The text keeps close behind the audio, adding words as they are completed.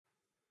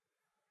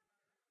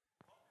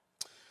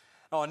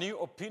Now, a new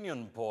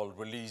opinion poll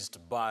released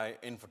by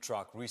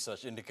Infotrak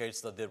research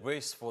indicates that the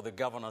race for the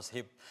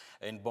governorship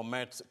in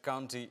Bomet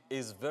County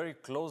is very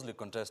closely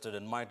contested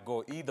and might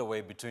go either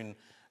way between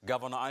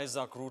Governor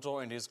Isaac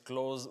Ruto and his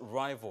close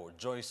rival,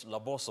 Joyce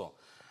Laboso.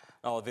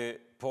 Now, the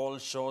poll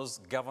shows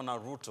Governor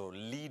Ruto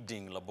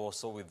leading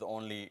Laboso with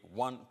only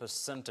 1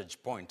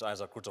 percentage point.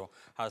 Isaac Ruto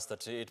has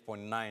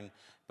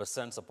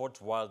 38.9% support,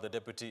 while the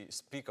Deputy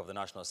Speaker of the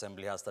National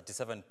Assembly has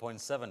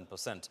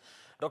 37.7%.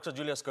 Dr.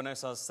 Julius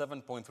Kones has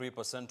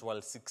 7.3%,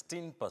 while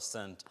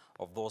 16%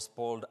 of those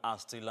polled are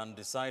still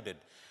undecided.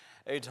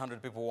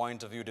 800 people were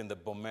interviewed in the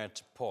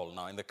Bomet poll.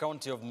 Now, in the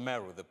county of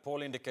Meru, the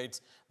poll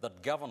indicates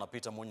that Governor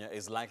Peter Munya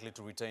is likely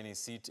to retain his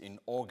seat in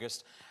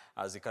August,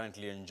 as he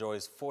currently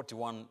enjoys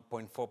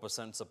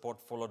 41.4% support,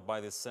 followed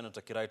by the Senator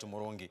Kiraitu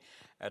Murungi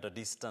at a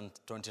distant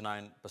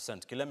 29%.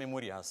 Kilemi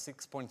Mwiria has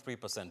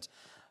 6.3%,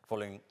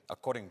 following,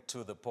 according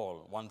to the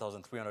poll.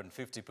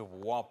 1,350 people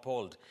were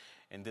polled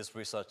in this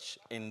research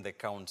in the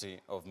county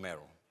of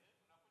Meru.